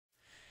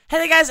Hey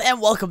there guys, and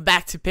welcome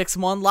back to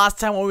Pixelmon. Last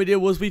time what we did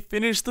was we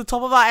finished the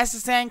top of our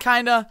SSN,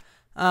 kinda.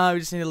 We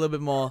just need a little bit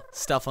more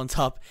stuff on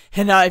top.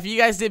 And if you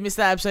guys did miss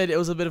that episode, it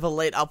was a bit of a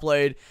late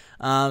upload.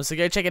 So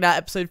go check it out,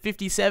 episode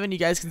 57. You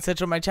guys can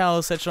search it on my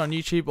channel, search it on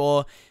YouTube,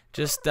 or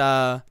just,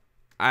 I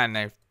don't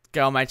know,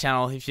 go on my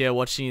channel if you're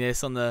watching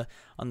this on the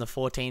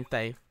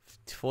 14th,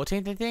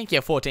 14th I think? Yeah,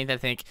 14th I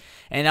think.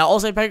 And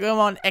also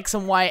Pokemon X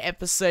and Y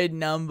episode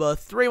number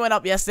 3 went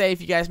up yesterday.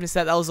 If you guys missed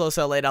that, that was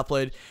also a late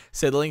upload.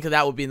 So the link to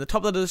that will be in the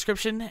top of the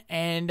description.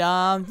 And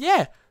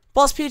yeah,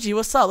 Boss Pidgey,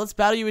 what's up? Let's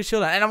battle you with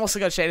Shieldon. And I'm also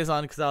got shaders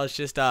on because I was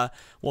just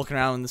walking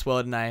around in this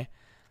world and I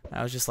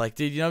was just like,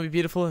 dude, you know it'd be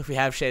beautiful if we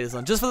have shaders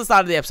on. Just for the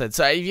start of the episode.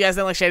 So if you guys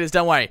don't like shaders,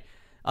 don't worry.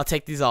 I'll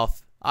take these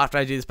off after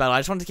I do this battle. I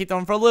just wanted to keep them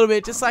on for a little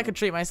bit just so I could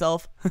treat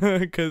myself.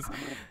 Because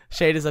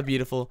shaders are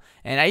beautiful.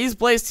 And I used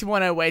Blaze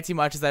 2.0 way too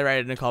much, as I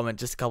rated in a comment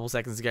just a couple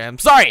seconds ago. I'm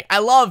sorry. I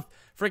love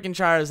freaking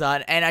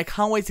Charizard. And I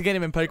can't wait to get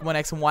him in Pokemon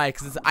X and Y.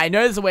 Because I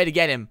know there's a way to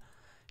get him.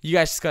 You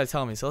guys just got to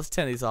tell me. So let's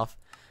turn these off.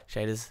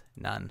 Shaders,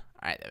 none.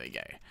 Alright, there we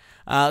go.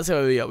 So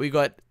what we got? We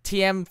got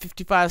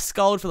TM55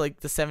 Scald for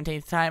like the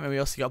 17th time. And we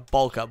also got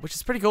Bulk Up, which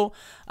is pretty cool.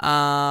 We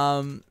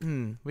have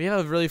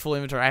a really full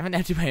inventory. I haven't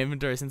emptied my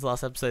inventory since the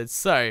last episode.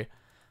 So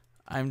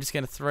I'm just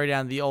going to throw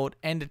down the old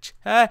ender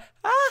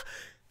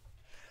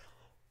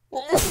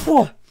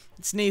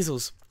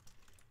Sneasels.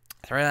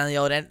 Throw down the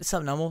old end.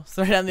 Something normal.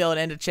 Throw down the old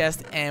ender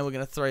chest, and we're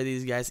going to throw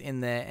these guys in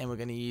there, and we're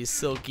going to use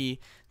Silky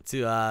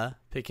to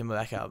pick him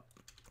back up.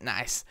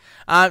 Nice.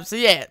 So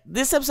yeah,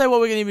 this episode what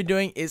we're going to be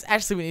doing is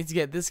actually we need to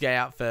get this guy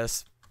out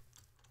first.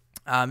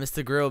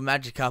 Mr. Grill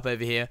Magikarp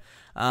over here.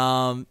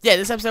 Yeah,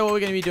 this episode what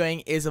we're going to be doing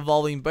is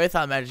evolving both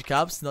our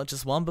Magikarps, not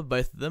just one, but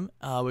both of them.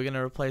 We're going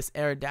to replace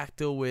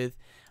Aerodactyl with,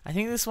 I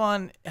think this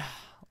one,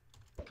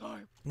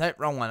 nope,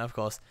 wrong one, of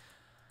course.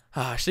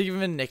 I should give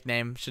him a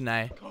nickname, shouldn't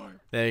I?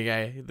 There you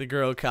go, the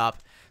Grill Carp.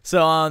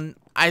 So,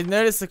 I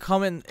noticed a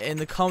comment in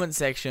the comment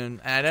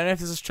section, and I don't know if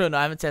this is true or not,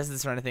 I haven't tested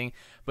this or anything,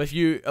 but if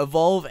you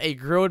evolve a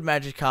grilled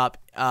Magikarp,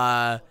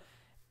 into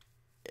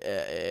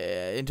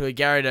a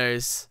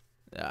Gyarados,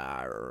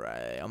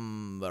 Barack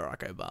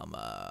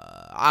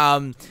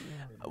Obama.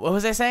 What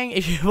was I saying?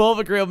 If you evolve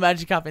a grilled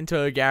Magikarp into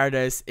a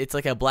Gyarados, it's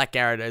like a black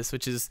Gyarados,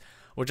 which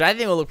I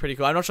think will look pretty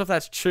cool. I'm not sure if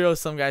that's true or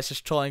some guys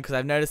just trolling because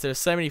I've noticed there are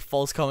so many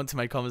false comments in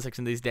my comment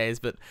section these days,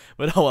 but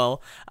oh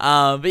well.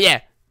 But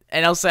yeah,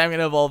 and also I'm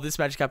gonna evolve this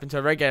Magikarp into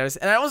a red Gyarados,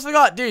 and I almost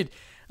forgot, dude.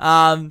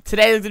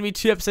 Today there's gonna be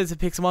 2 episodes of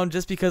Pixelmon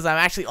just because I'm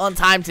actually on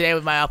time today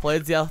with my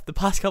uploads. Yeah, the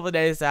past couple of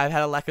days I've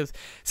had a lack of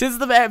since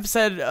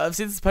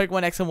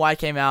Pokemon X and Y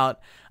came out.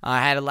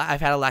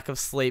 I've had a lack of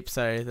sleep,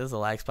 so there's a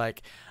lag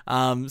spike.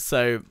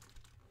 So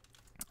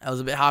it was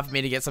a bit hard for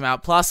me to get some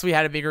out. Plus, we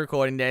had a big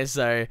recording day,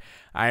 so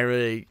I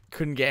really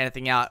couldn't get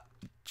anything out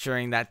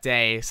during that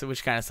day, so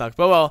which kind of sucked.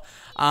 But well,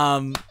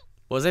 what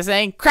was I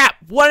saying? Crap!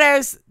 What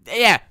else?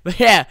 Yeah, but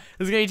yeah,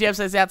 there's gonna be 2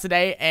 episodes out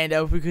today, and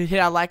if we could hit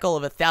our like goal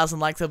of 1,000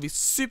 likes, that'd be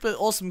super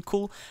awesome,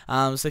 cool.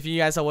 So if you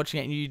guys are watching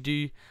it and you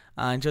do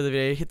enjoy the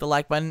video, hit the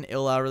like button.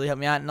 It'll really help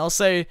me out. And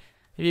also, if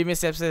you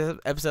missed the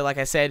episode, like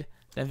I said,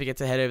 don't forget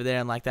to head over there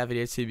and like that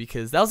video too,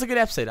 because that was a good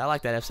episode. I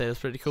like that episode. It was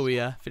pretty cool. We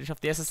finished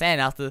off the SSN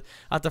after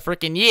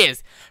freaking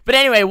years. But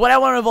anyway, what I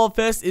want to evolve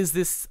first is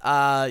this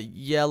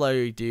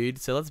yellow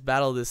dude. So let's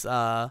battle this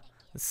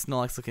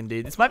Snorlax looking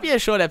dude. This might be a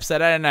short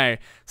episode. I don't know.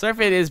 Sorry if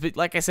it is, but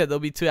like I said,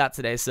 there'll be 2 out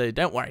today, so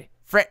don't worry.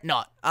 Fret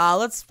not.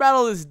 Let's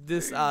battle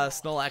this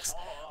Snorlax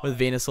with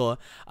Venusaur.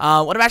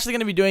 What I'm actually going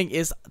to be doing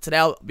is today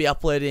I'll be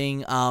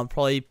uploading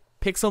probably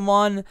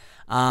Pixelmon,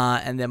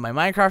 and then my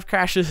Minecraft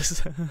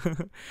crashes.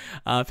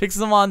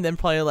 Pixelmon, then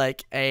probably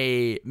like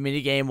a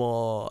minigame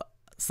or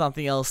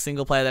something else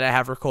single player that I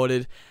have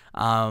recorded.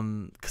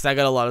 Because I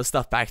got a lot of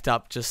stuff backed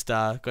up. Just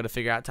got to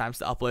figure out times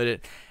to upload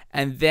it.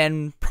 And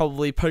then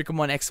probably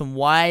Pokemon X and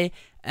Y,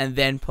 and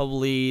then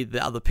probably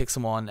the other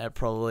Pixelmon at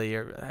probably,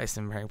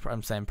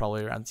 I'm saying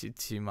probably around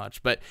too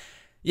much. But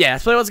yeah,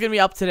 that's probably what's going to be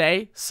up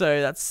today. So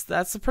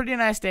that's a pretty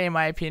nice day in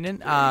my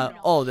opinion.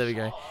 Oh, there we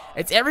go.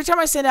 It's every time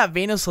I send out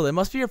Venusaur, there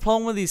must be a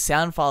problem with these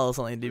sound files or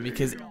something, dude,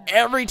 because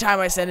every time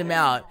I send him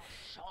out,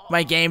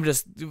 my game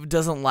just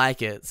doesn't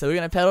like it. So we're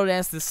going to pedal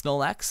dance this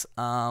Snorlax.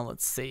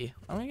 Let's see.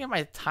 I'm going to get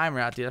my timer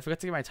out, dude. I forgot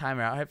to get my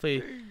timer out.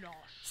 Hopefully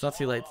it's not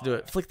too late to do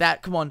it. Flick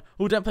that. Come on.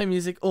 Oh, don't play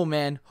music. Oh,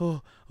 man.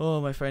 Oh,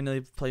 my phone nearly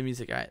played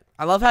music. All right.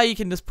 I love how you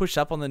can just push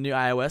up on the new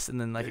iOS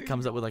and then like it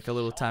comes up with like a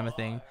little timer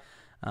thing.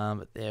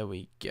 But there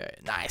we go.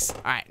 Nice.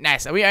 All right.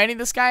 Nice. Are we owning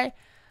this guy?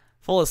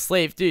 Fall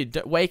asleep. Dude,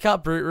 wake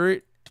up, Brute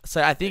Root.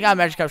 So I think our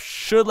Magikarp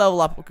should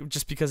level up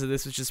just because of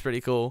this, which is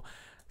pretty cool.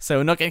 So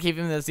we're not going to keep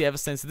him as the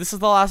episode. So this is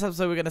the last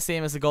episode we're going to see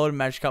him as a golden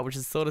Magikarp, which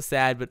is sort of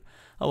sad, but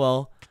oh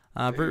well.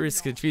 Brute Root's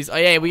confused. Oh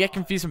yeah, we get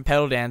confused from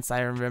Pedal Dance. I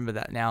remember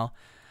that now.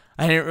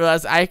 I didn't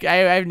realize.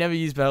 I've never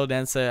used Pedal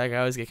Dance, so I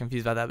always get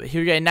confused about that. But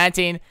here we go,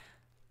 19.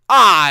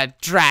 Ah,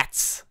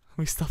 drats.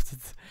 We stopped at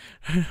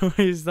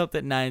we stopped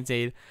at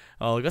 19.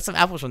 Oh, we got some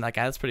apples from that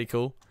guy. That's pretty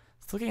cool.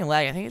 It's looking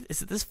lag. I think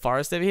is it this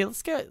forest over here?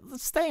 Let's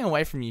staying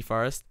away from you,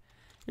 forest.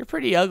 You're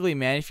pretty ugly,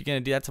 man. If you're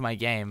gonna do that to my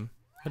game,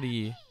 what are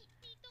you?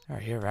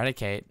 Alright, here,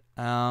 Eradicate.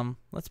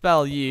 Let's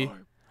battle you.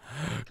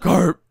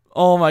 Garp.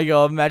 Oh my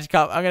god,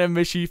 Magikarp. I'm gonna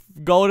miss you.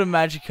 Golden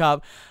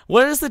Magikarp.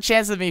 What is the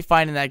chance of me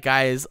finding that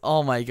guy is?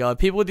 Oh my god.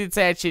 People did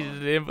say I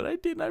cheated him, but I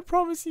didn't. I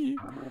promise you.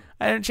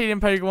 I didn't cheat in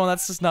Pokemon.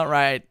 That's just not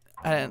right.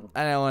 I don't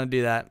want to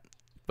do that.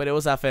 But it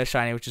was our first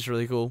shiny, which is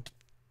really cool.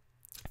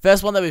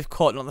 First one that we've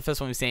caught, not the first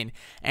one we've seen.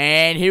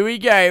 And here we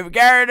go.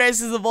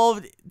 Gyarados has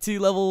evolved to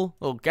level...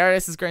 Well,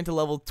 Gyarados is going to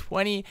level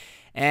 20.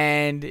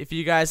 And if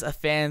you guys are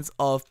fans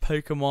of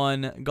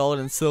Pokemon Gold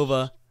and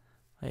Silver...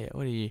 Wait,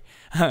 what are you?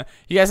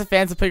 You guys are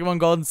fans of Pokemon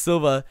Gold and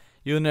Silver,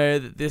 you'll know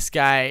that this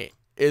guy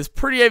is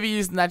pretty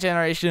overused in that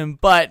generation,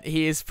 but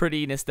he is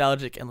pretty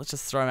nostalgic. And let's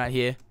just throw him out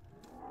here.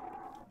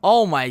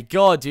 Oh my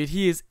god, dude,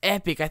 he is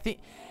epic. I think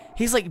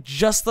he's like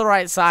just the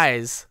right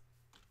size.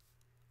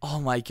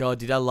 Oh my god,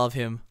 dude, I love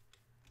him.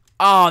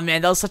 Oh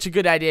man, that was such a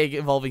good idea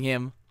involving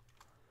him.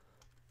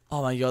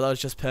 Oh my god, that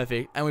was just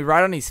perfect. And we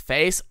ride on his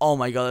face. Oh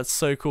my god, that's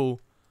so cool.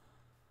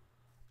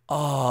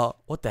 Oh,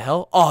 what the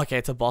hell? Oh, okay,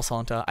 it's a boss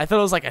haunter. I thought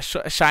it was like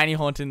a shiny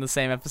haunter in the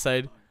same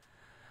episode.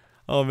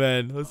 Oh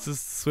man, let's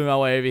just swim our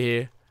way over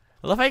here.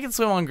 I love how you can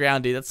swim on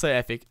ground, dude. That's so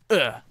epic.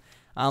 Ugh.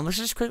 Let's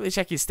just quickly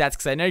check his stats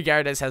because I know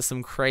Gyarados has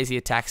some crazy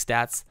attack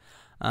stats.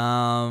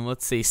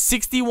 Let's see,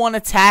 61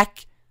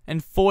 attack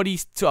and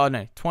 42. Oh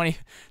no,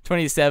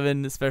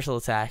 27 special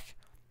attack.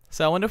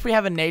 So I wonder if we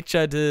have a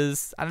nature. I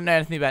don't know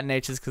anything about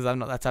natures because I'm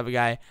not that type of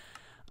guy.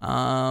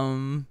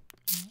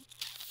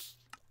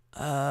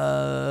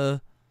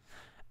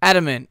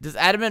 Adamant. Does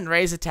Adamant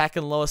raise attack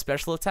and lower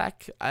special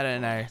attack? I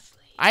don't know.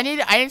 I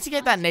need to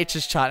get that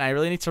natures chart, and I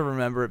really need to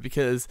remember it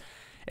because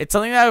it's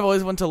something that I've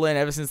always wanted to learn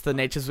ever since the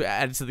natures were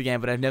added to the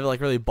game, but I've never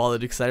like really bothered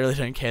because I really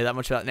don't care that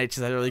much about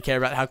natures. I don't really care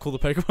about how cool the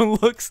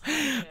Pokemon looks.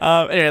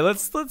 Anyway,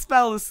 let's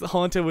battle this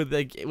haunter with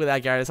our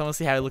Gyarados. I want to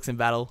see how he looks in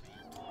battle.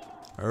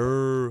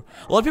 A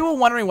lot of people are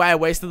wondering why I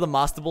wasted the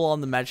Master Ball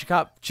on the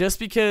Magikarp, just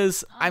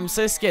because I'm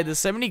so scared. There's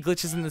so many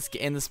glitches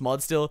in this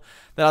mod still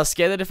that I was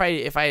scared that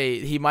if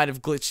he might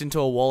have glitched into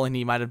a wall and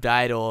he might have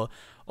died or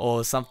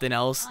something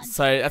else.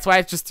 So that's why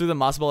I just threw the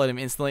Master Ball at him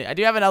instantly. I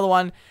do have another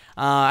one.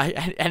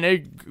 I know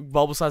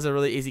Bulbasaur is a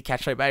really easy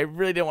catch rate, but I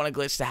really didn't want a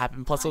glitch to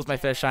happen. Plus, it was my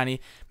first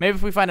shiny. Maybe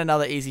if we find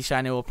another easy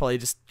shiny, we'll probably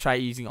just try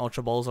using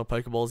Ultra Balls or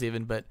Pokeballs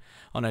even. But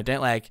oh no,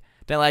 don't lag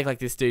like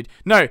this, dude.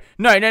 No,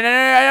 I'm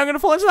gonna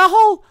fall into that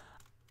hole.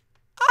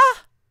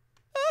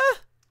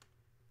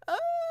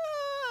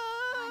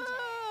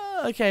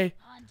 Okay.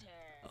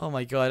 Oh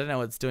my god, I don't know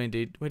what it's doing,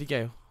 dude. Where'd he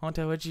go?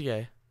 Haunter, where'd you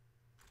go?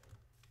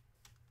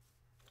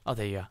 Oh,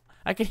 there you are.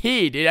 I can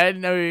hear you, dude. I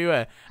didn't know who you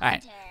were.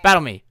 Alright,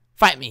 battle me.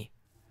 Fight me.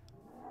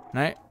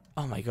 No?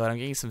 Oh my god, I'm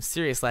getting some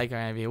serious lag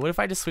going over here. What if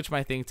I just switch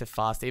my thing to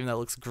fast, even though it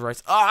looks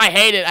gross? Oh, I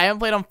hate it. I haven't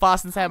played on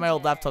fast since I had my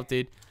old laptop,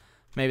 dude.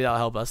 Maybe that'll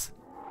help us.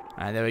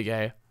 Alright, there we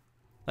go.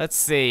 Let's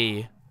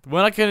see.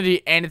 We're not going to do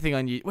anything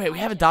on you. Wait, we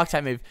have a dark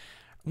type move.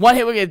 One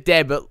hit, we'll get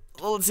dead, but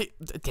let's see.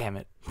 Damn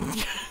it.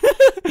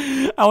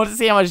 I want to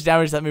see how much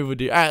damage that move would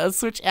do. Alright, let's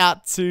switch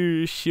out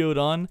to Shield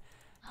on.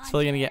 It's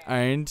probably going to get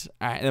owned.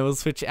 Alright, and then we'll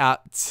switch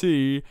out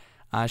to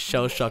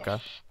Shell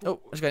Shocker. Oh,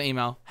 I just got an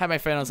email. Had my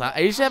phone on silent.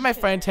 I usually have my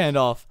phone turned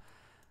off,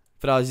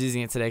 but I was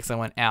using it today because I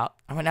went out.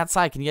 I went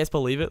outside. Can you guys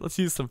believe it? Let's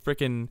use some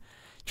freaking...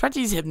 Tried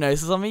to use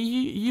hypnosis on me.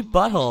 You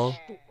butthole.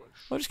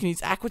 We're just going to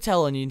use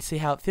Aquatel on you and see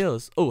how it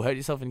feels. Oh, hurt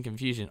yourself in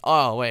confusion.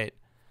 Oh, wait.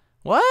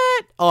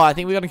 What? Oh, I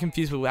think we got him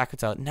confused with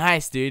Aquatel.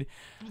 Nice, dude.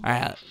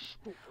 Alright.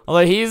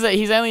 Although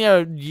he's only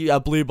a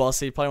blue boss,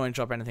 so he probably won't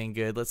drop anything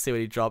good. Let's see what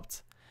he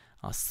dropped.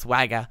 Oh,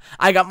 swagger.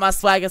 I got my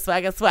swagger.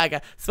 Swag.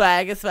 Alright, let's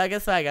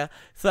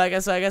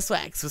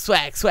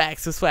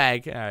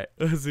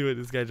see what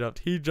this guy dropped.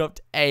 He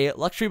dropped a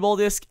Luxury Ball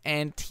Disc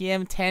and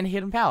TM10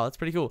 Hidden Power. That's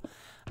pretty cool.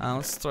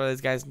 Let's throw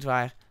those guys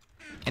into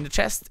the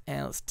chest,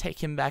 and let's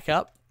take him back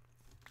up.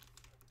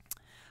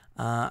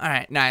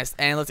 Alright, nice.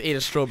 And let's eat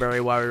a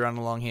strawberry while we run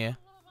along here.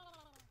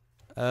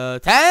 10.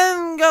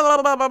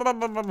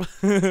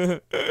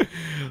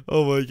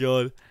 Oh my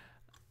god.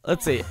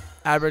 Let's see.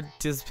 Abra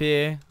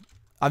disappear.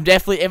 I'm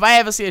definitely, if I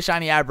ever see a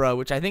shiny Abra,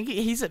 which I think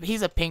he's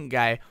a pink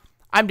guy,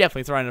 I'm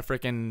definitely throwing a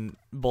freaking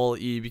ball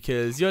at you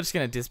because you're just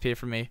gonna disappear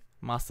from me.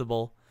 Master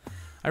Ball.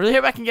 I really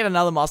hope I can get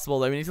another Master Ball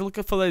though. We need to look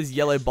for those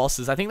yellow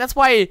bosses. I think that's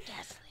why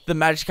the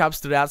Magikarp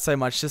stood out so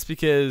much, just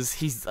because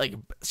he's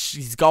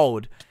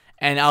gold.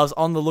 And I was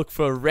on the look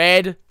for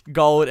red,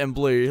 gold, and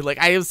blue. Like,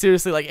 I was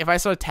seriously, like, if I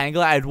saw a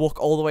Tangler, I'd walk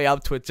all the way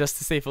up to it just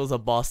to see if it was a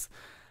boss.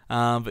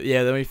 But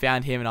yeah, then we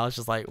found him, and I was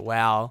just like,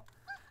 wow.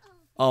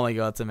 Oh my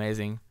god, it's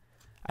amazing.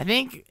 I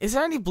think, is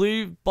there any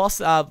blue boss,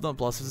 not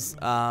bosses,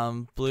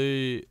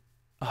 blue...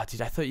 Oh,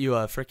 dude, I thought you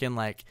were freaking,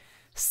 like,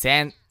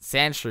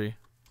 Sandshrew.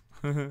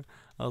 I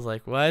was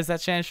like, why is that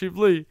Sandshrew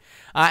blue?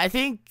 I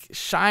think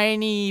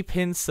Shiny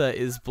Pinsir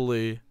is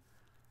blue,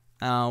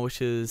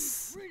 which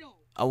is...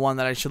 a one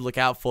that I should look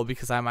out for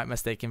because I might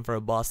mistake him for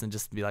a boss and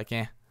just be like,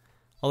 eh.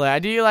 Although I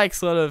do like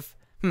sort of,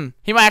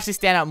 he might actually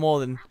stand out more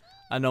than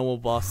a normal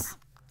boss.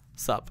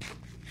 Sup.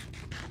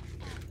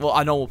 Well,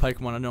 a normal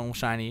Pokemon, a normal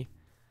shiny.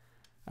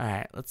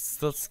 Alright,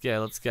 let's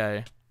go.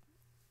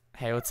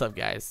 Hey, what's up,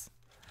 guys?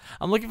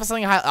 I'm looking for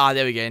something high. Oh,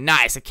 there we go.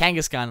 Nice, a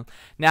Kangaskhan.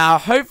 Now,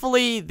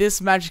 hopefully, this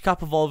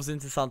Magikarp evolves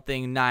into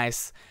something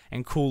nice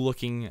and cool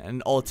looking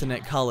and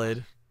alternate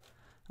colored.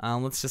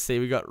 Let's just see.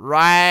 We got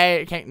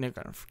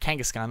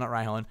Kangaskhan, not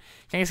Rhyhorn.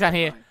 Kangaskhan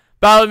here.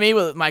 Battle me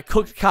with my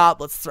cooked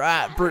carp. Let's throw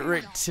out Brute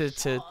Root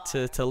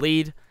to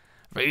lead.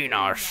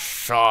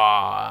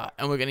 Venusaur.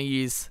 And we're gonna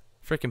use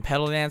freaking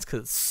Petal Dance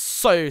because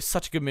it's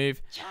such a good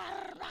move.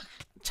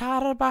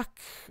 Charbak.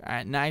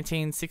 Alright,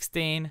 19,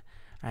 16.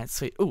 Alright,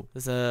 sweet. Ooh,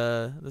 there's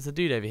a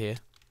dude over here.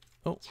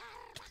 Oh.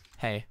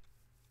 Hey.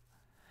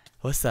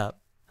 What's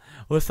up?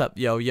 What's up,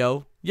 yo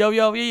yo? Yo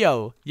yo yo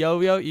yo. Yo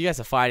yo. You guys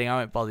are fighting, I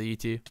won't bother you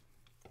two.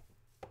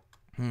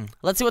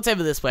 Let's see what's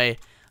over this way.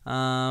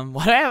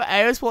 Why do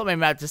I always pull up my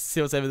map just to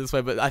see what's over this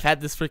way, but I've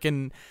had this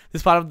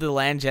part of the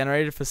land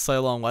generated for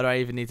so long. Why do I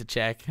even need to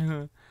check?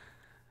 Oh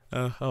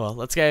well,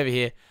 let's go over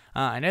here.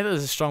 I know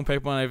there's a strong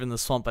Pokemon over in the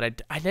swamp,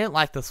 but I don't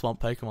like the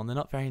swamp Pokemon. They're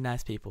not very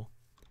nice people.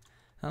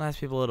 Not nice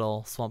people at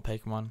all, swamp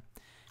Pokemon.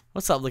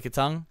 What's up,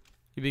 Lickitung?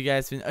 You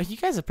guys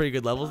are pretty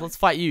good levels. Let's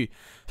fight you.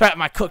 Throw out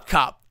my cooked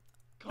carp.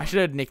 I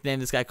should have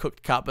nicknamed this guy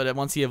Cooked Carp, but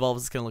once he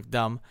evolves, it's gonna look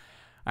dumb.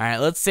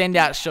 Alright, let's send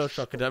out Shell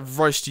Shocker to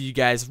roast you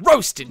guys.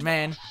 Roasted,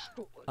 man!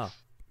 Oh,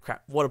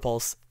 crap. Water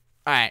Pulse.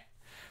 Alright.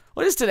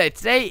 What is today?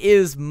 Today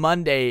is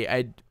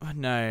Monday.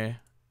 No.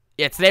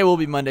 Yeah, today will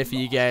be Monday for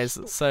you guys.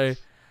 So,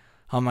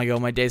 oh my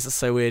god, my days are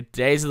so weird.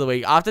 Days of the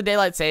week. After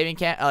Daylight Saving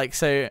Camp,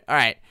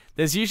 alright.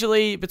 There's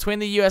usually, between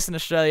the US and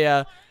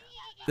Australia,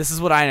 this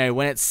is what I know.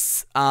 When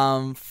it's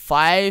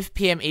 5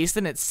 p.m.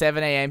 Eastern, it's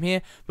 7 a.m.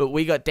 here. But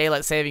we got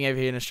Daylight Saving over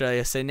here in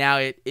Australia. So now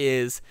it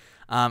is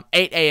 8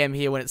 a.m.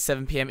 here when it's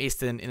 7 p.m.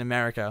 Eastern in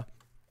America.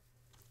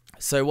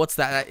 So what's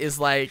that? That is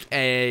like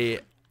a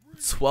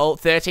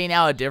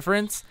 13-hour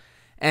difference.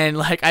 And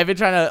like I've been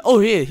trying to. Oh,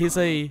 here's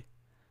a.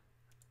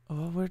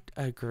 Oh,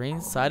 a green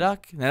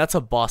Psyduck? No, that's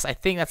a boss. I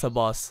think that's a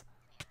boss.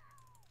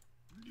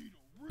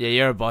 Yeah,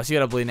 you're a boss. You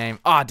got a blue name.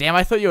 Oh, damn!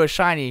 I thought you were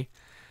shiny.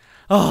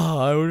 Oh,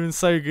 I would have been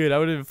so good. I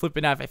would have been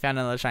flipping out if I found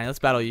another shiny. Let's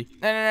battle you.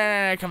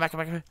 No. Come back.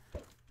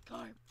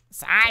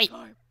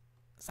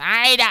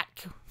 Psyduck.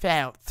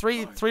 Fail.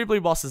 Three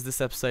blue bosses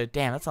this episode.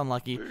 Damn, that's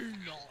unlucky.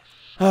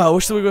 Oh, I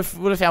wish we would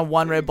have found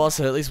one red boss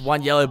or at least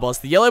one yellow boss.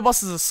 The yellow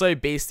bosses are so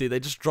beastie. They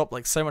just drop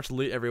like so much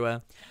loot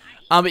everywhere.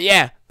 But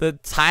yeah, the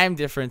time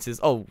difference is.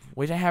 Oh,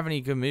 we don't have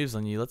any good moves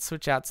on you. Let's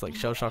switch out to like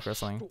Shell Shocker or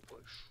something.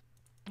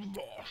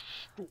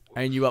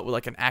 And you up with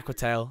like an Aqua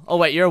Tail. Oh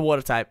wait, you're a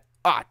water type.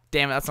 Ah,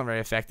 damn it, that's not very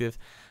effective.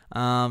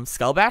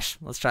 Skull Bash.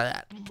 Let's try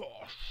that.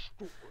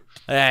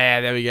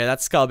 Yeah, there we go.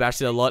 That Skull Bash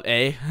did a lot,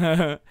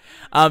 eh?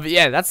 But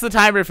yeah, that's the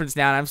time difference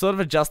now, and I'm sort of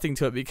adjusting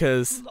to it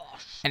because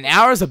an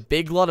hour is a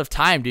big lot of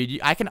time,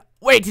 dude.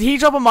 Wait, did he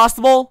drop a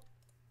Master Ball?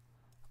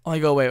 Oh my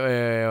god,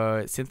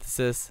 wait.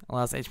 Synthesis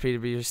allows HP to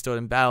be restored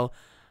in battle.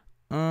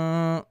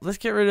 Let's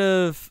get rid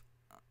of.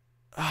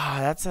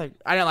 I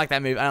don't like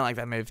that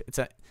move.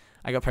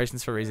 I got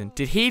potions for a reason.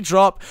 Did he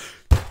drop?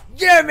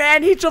 Yeah,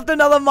 man, he dropped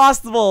another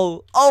Master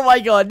Ball. Oh my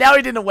god, now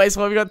he didn't waste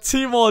one. We got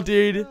 2 more,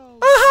 dude.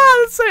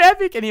 That's so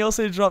epic. And he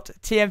also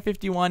dropped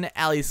TM51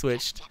 Alley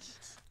Switched,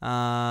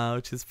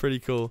 which is pretty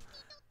cool.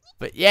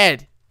 But yeah,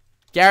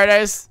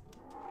 Gyarados.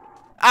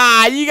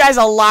 You guys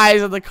are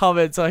liars in the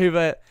comments.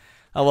 Oh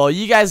well,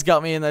 you guys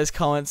got me in those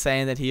comments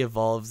saying that he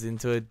evolves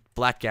into a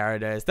black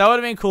Gyarados. That would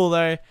have been cool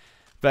though,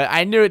 but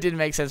I knew it didn't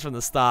make sense from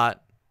the start.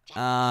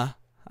 I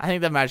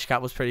think the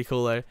Magikarp was pretty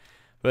cool though.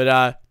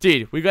 But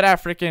dude, we got our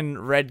freaking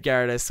red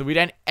Gyarados, so we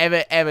don't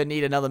ever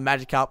need another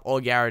Magikarp or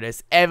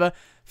Gyarados ever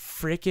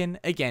freaking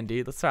again,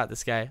 dude. Let's try out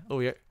this guy.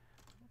 Oh yeah,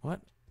 what?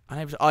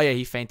 Oh yeah,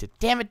 he fainted.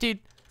 Damn it, dude.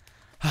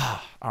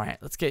 All right,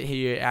 let's get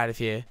out of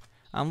here.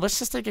 Let's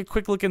just take a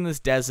quick look in this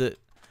desert.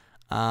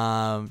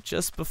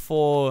 Just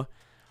before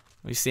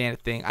we see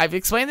anything. I've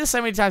explained this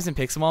so many times in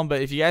Pixelmon,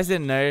 but if you guys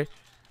didn't know,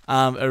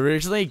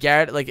 originally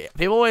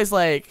people always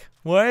like,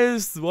 why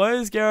is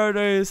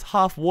Gyarados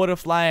half water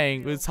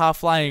flying? It's half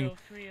flying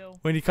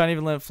when he can't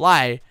even learn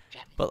fly.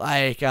 But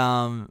like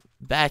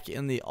back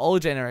in the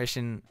old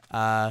generation,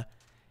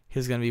 he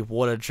was gonna be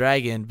water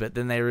dragon, but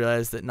then they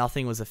realized that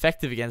nothing was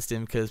effective against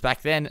him because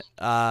back then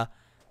the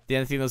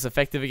only thing that was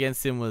effective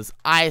against him was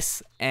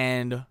ice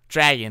and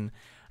dragon.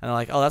 And they're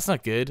like, oh, that's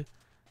not good.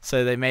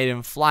 So they made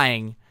him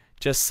flying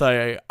just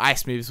so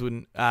ice moves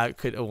wouldn't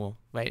oh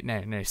wait,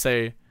 no. So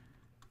wait,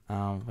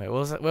 where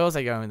was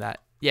I going with that?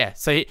 Yeah,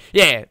 so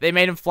they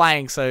made him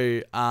flying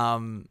so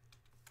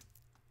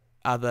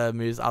other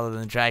moves other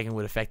than dragon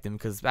would affect him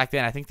because back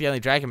then I think the only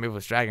dragon move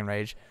was Dragon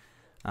Rage,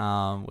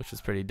 which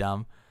was pretty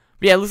dumb.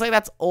 But yeah, it looks like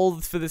that's all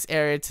for this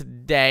area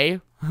today.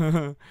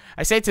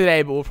 I say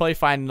today, but we'll probably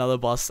find another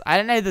boss. I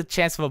don't know the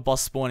chance of a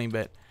boss spawning,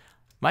 but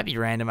might be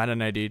random. I don't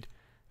know, dude.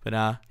 But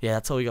yeah,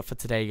 that's all we got for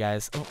today,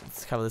 guys. Oh,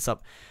 let's cover this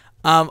up.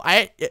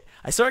 I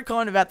saw a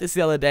comment about this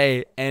the other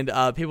day, and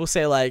people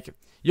say like,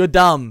 you're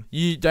dumb.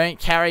 You don't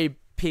carry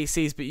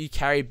PCs, but you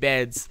carry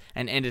beds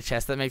and ender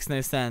chests. That makes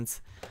no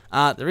sense.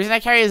 The reason I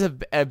carry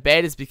a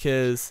bed is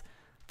because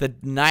the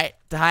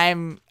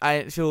nighttime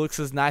I feel looks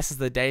as nice as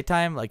the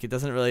daytime. Like it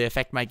doesn't really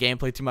affect my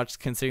gameplay too much,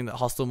 considering that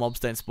hostile mobs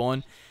don't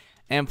spawn.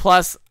 And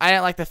plus, I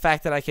don't like the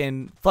fact that I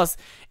can. Plus,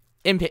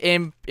 in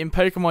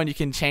Pokemon, you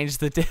can change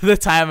the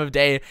time of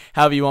day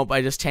however you want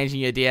by just changing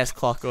your DS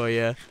clock or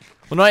your.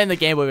 Well, not in the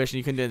Game Boy version.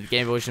 You couldn't do it in the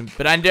Game Boy version,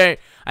 but I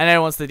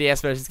know once the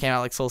DS versions came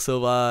out, like Soul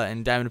Silver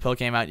and Diamond and Pearl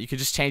came out, you could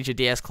just change your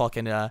DS clock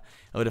and it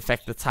would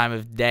affect the time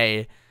of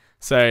day.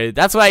 So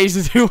that's what I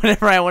used to do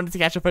whenever I wanted to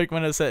catch a Pokemon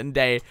on a certain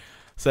day.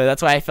 So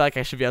that's why I feel like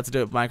I should be able to do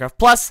it with Minecraft.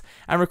 Plus,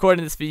 I'm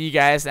recording this for you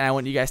guys, and I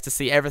want you guys to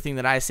see everything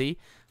that I see.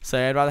 So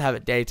I'd rather have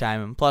it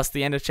daytime. And plus,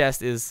 the Ender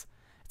chest is...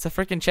 It's a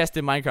freaking chest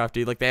in Minecraft,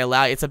 dude. Like, they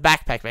allow... It's a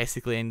backpack,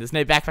 basically, and there's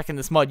no backpack in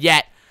this mod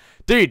yet.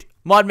 Dude,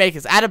 mod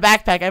makers, add a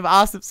backpack. I've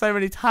asked them so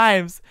many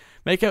times.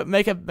 Make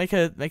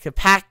a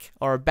pack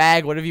or a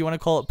bag, whatever you want to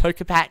call it,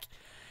 poker pack,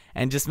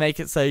 and just make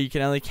it so you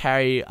can only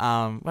carry...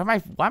 Why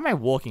am I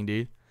walking,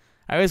 dude?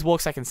 I always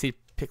walk so I can see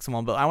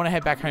Pixelmon, but I want to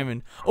head back home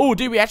and... Oh,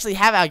 dude, we actually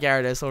have our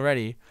Gyarados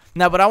already.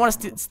 No, but I want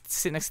to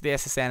sit next to the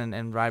SSN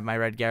and ride my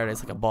red Gyarados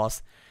like a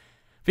boss.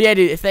 But yeah,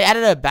 dude, if they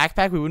added a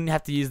backpack, we wouldn't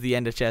have to use the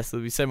Ender chest. It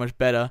would be so much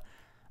better.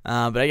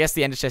 But I guess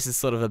the Ender chest is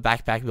sort of a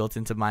backpack built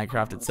into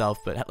Minecraft itself.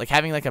 But like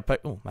having like a...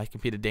 Oh, my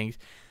computer dinged.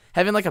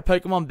 Having like a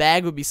Pokemon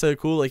bag would be so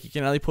cool. Like you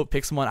can only put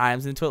Pixelmon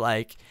items into it,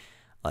 like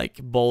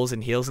balls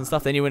and heals and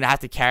stuff. Then you wouldn't have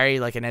to carry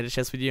like an Ender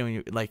chest with you,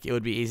 and it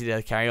would be easy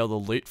to carry all the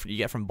loot you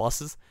get from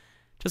bosses.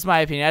 Just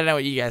my opinion. I don't know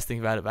what you guys think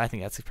about it, but I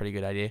think that's a pretty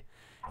good idea.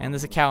 And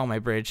there's a cow on my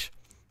bridge.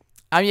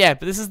 Yeah,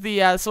 but this is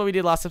this is what we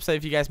did last episode.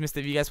 If you guys missed it,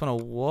 if you guys want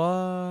to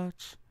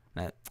watch,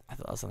 no, I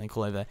thought there was something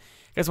cool over there.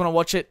 If you guys want to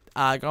watch it,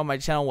 go on my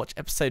channel, watch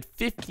episode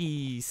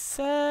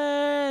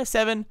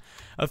 57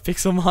 of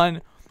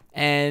Pixelmon,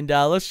 and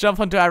let's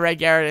jump onto our red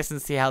Gyarados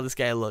and see how this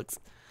guy looks.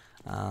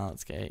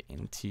 Let's go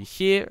into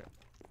here.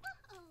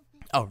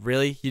 Oh,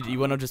 really? You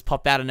want to just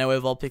pop out of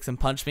nowhere, Vulpix, and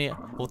punch me?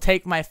 Well,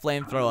 take my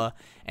flamethrower.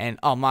 And,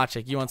 oh,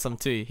 Marchik, you want some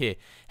too. Here.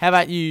 How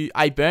about you?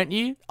 I burnt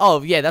you?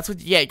 Oh, yeah, that's what...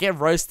 Yeah, get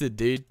roasted,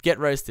 dude. Get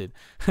roasted.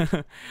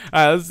 Alright,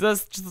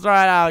 let's just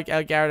try out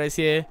our Gyarados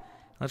here.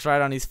 Let's try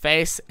it on his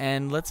face.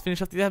 And let's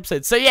finish off the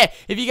episode. So, yeah,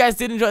 if you guys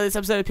did enjoy this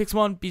episode of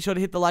Pixelmon, be sure to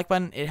hit the like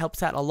button. It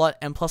helps out a lot.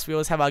 And plus, we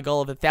always have our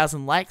goal of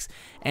 1,000 likes.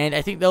 And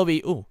I think there'll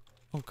be... Oh,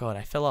 God,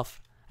 I fell off.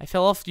 I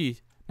fell off, you.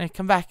 No,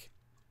 come back.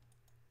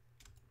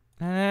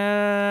 Come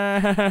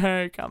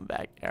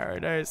back,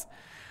 Gyarados.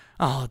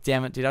 Oh,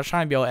 damn it, dude. I was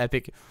trying to be all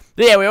epic.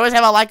 But yeah, we always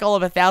have our like goal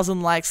of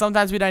 1,000 likes.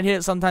 Sometimes we don't hit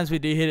it, sometimes we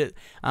do hit it.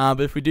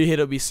 But if we do hit it,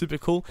 it'll be super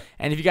cool.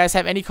 And if you guys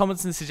have any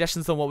comments and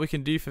suggestions on what we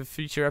can do for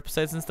future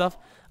episodes and stuff,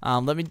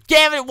 let me...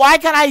 Damn it, why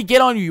can't I get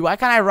on you? Why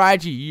can't I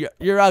ride you?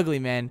 You're ugly,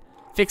 man.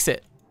 Fix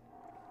it.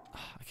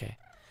 Okay.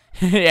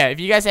 Yeah, if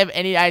you guys have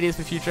any ideas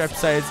for future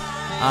episodes,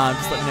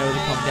 just let me know in the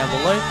comment down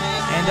below.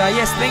 And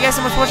yes, thank you guys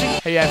so much for watching.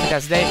 Hope you have a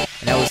fantastic day,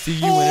 and I will see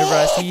you whenever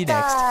I see you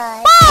next.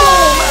 Bye!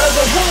 Out of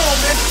the room,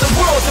 it's the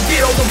world to beat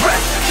all the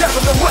rest.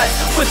 Travel the west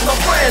with my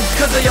friends,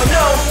 cause they all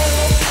know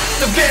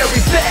the very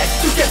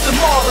best to get them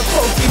all the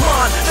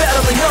Pokemon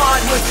battling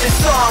on with this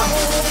song.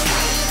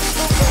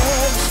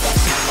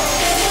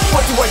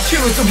 What do I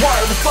choose? The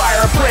water, the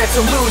fire, I plan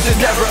to lose. It's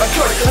never a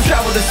choice. I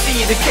travel the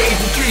sea, the caves,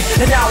 the trees,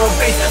 and now I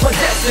face my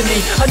destiny.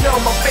 I know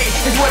my fate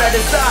is what I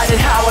decide and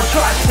how I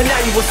try, and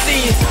now you will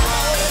see.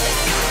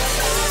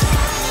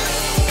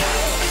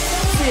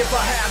 See if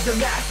I have the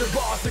master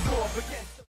boss to go up against.